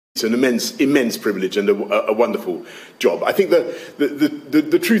It's an immense privilege and a wonderful job. I think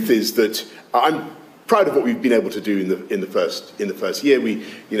the truth is that I'm proud of what we've been able to do in the first year.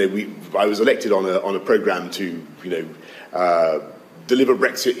 I was elected on a programme to deliver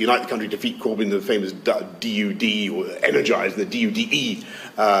Brexit, unite the country, defeat Corbyn, the famous DUD or energise the DUDE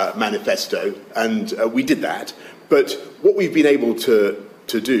manifesto, and we did that. But what we've been able to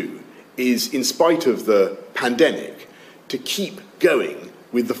do is, in spite of the pandemic, to keep going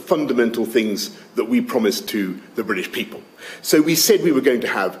with the fundamental things that we promised to the British people. So we said we were going to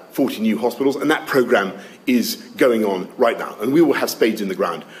have 40 new hospitals, and that programme is going on right now, and we will have spades in the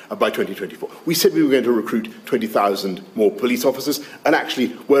ground by 2024. We said we were going to recruit 20,000 more police officers, and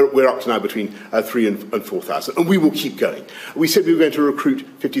actually we're up to now between 3,000 and 4,000, and we will keep going. We said we were going to recruit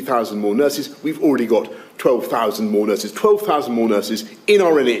 50,000 more nurses. We've already got 12,000 more nurses, 12,000 more nurses in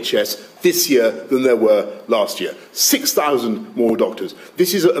our NHS this year than there were last year. 6,000 more doctors.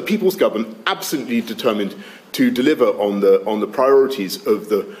 This is a people's government absolutely determined to deliver on the priorities of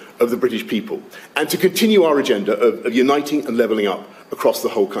the British people, and to continue our agenda of uniting and levelling up across the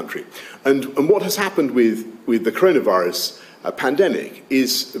whole country. And what has happened with the coronavirus pandemic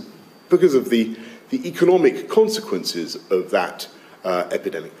is, because of the economic consequences of that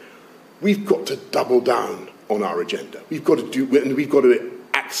epidemic, we've got to double down on our agenda. We've got to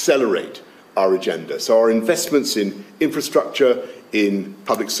accelerate our agenda. So our investments in infrastructure, in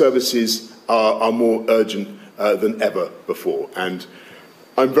public services are more urgent than ever before. And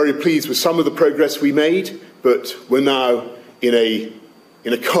I'm very pleased with some of the progress we made, but we're now in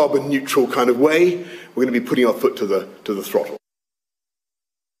a carbon neutral kind of way. We're going to be putting our foot to the throttle.